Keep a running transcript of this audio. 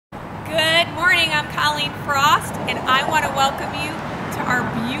Colleen Frost, and I want to welcome you to our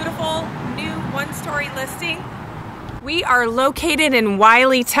beautiful new one-story listing. We are located in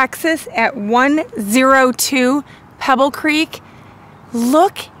Wylie, Texas at 102 Pebblecreek.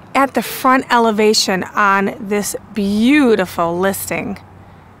 Look at the front elevation on this beautiful listing.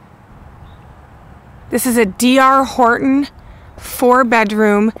 This is a D.R. Horton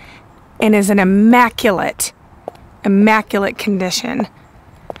 4-bedroom and is an immaculate condition.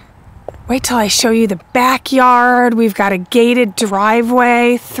 Wait till I show you the backyard. We've got a gated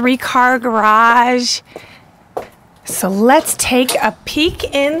driveway, 3-car garage. So let's take a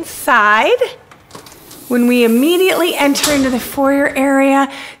peek inside. When we immediately enter into the foyer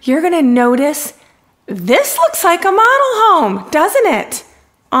area, you're gonna notice this looks like a model home, doesn't it?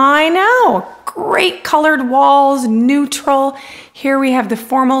 I know, great colored walls, neutral. Here we have the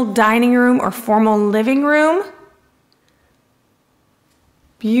formal dining room or formal living room.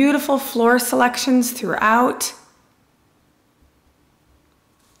 Beautiful floor selections throughout.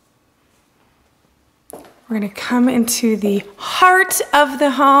 We're gonna come into the heart of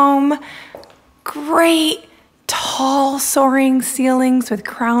the home. Great tall soaring ceilings with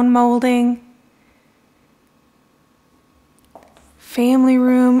crown molding. Family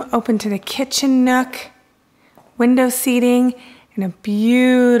room open to the kitchen nook. Window seating and a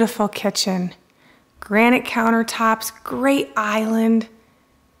beautiful kitchen. Granite countertops, great island.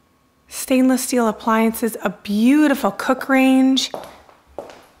 Stainless steel appliances, a beautiful cook range.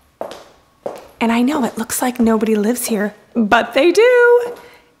 And I know it looks like nobody lives here, but they do.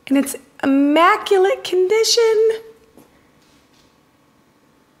 And it's immaculate condition.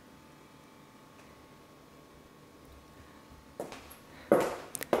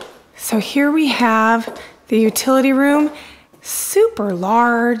 So here we have the utility room, super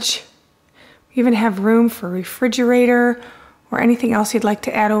large. We even have room for a refrigerator or anything else you'd like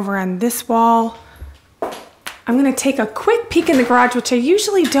to add over on this wall. I'm gonna take a quick peek in the garage, which I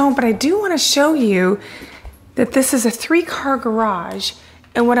usually don't, but I do wanna show you that this is a 3-car garage.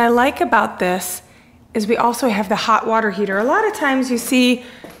 And what I like about this is we also have the hot water heater. A lot of times you see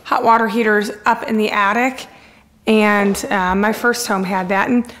hot water heaters up in the attic, and my first home had that,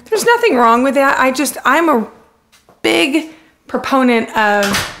 and there's nothing wrong with that. I'm a big proponent of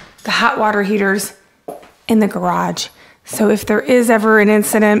the hot water heaters in the garage. So if there is ever an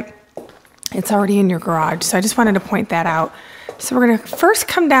incident, it's already in your garage. So I just wanted to point that out. So we're gonna first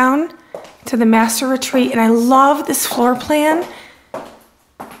come down to the master retreat, and I love this floor plan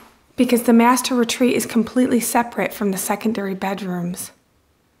because the master retreat is completely separate from the secondary bedrooms.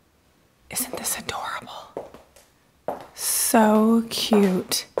 Isn't this adorable? So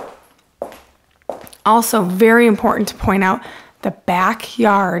cute. Also very important to point out, the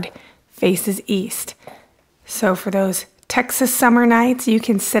backyard faces east. So for those Texas summer nights, you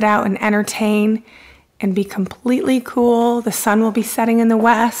can sit out and entertain and be completely cool. The sun will be setting in the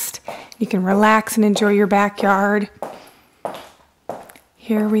west. You can relax and enjoy your backyard.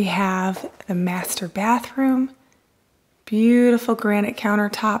 Here we have the master bathroom. Beautiful granite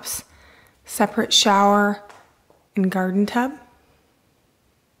countertops, separate shower and garden tub.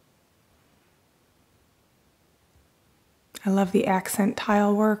 I love the accent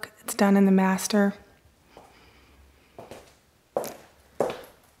tile work that's done in the master.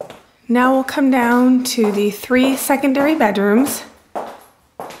 Now we'll come down to the 3 secondary bedrooms.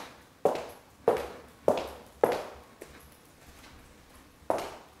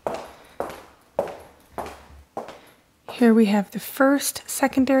 Here we have the first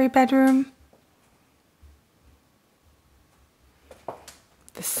secondary bedroom,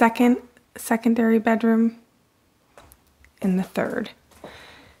 the second secondary bedroom, and the third.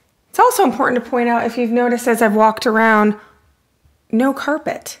 It's also important to point out, if you've noticed as I've walked around, no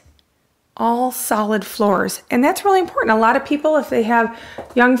carpet. All solid floors, and that's really important. A lot of people, if they have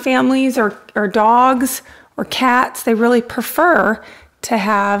young families or dogs or cats, they really prefer to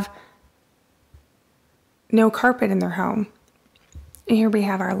have no carpet in their home. And here we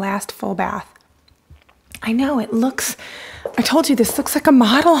have our last full bath. I know it looks, I told you this looks like a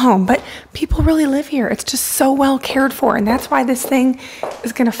model home, but people really live here. It's just so well cared for, and that's why this thing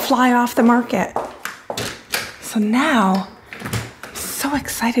is gonna fly off the market. So now, so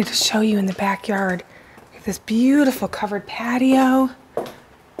excited to show you in the backyard. We have this beautiful covered patio.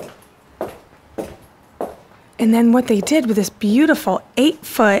 And then what they did with this beautiful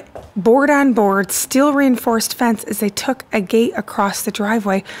 8-foot board-on-board steel reinforced fence is they took a gate across the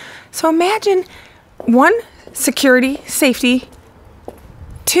driveway. So imagine, 1, security, safety.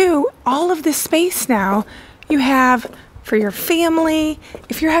 2, all of this space now you have for your family.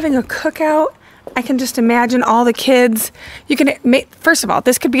 If you're having a cookout, I can just imagine all the kids. You can make, first of all,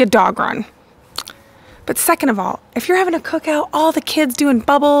 this could be a dog run. But second of all, if you're having a cookout, all the kids doing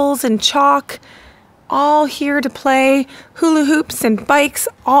bubbles and chalk, all here to play, hula hoops and bikes,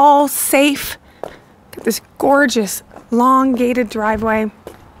 all safe. Got this gorgeous long gated driveway.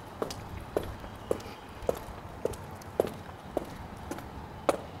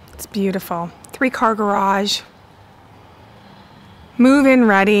 It's beautiful. 3-car garage. Move-in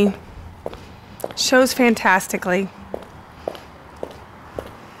ready. Shows fantastically.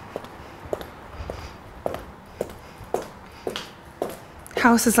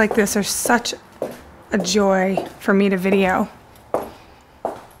 Houses like this are such a joy for me to video.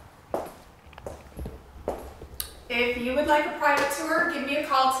 If you would like a private tour, give me a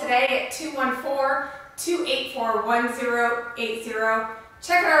call today at 214-284-1080.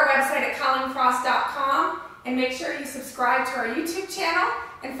 Check out our website at ColleenFrost.com and make sure you subscribe to our YouTube channel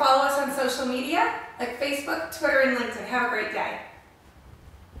and follow us on social media like Facebook, Twitter, and LinkedIn. Have a great day.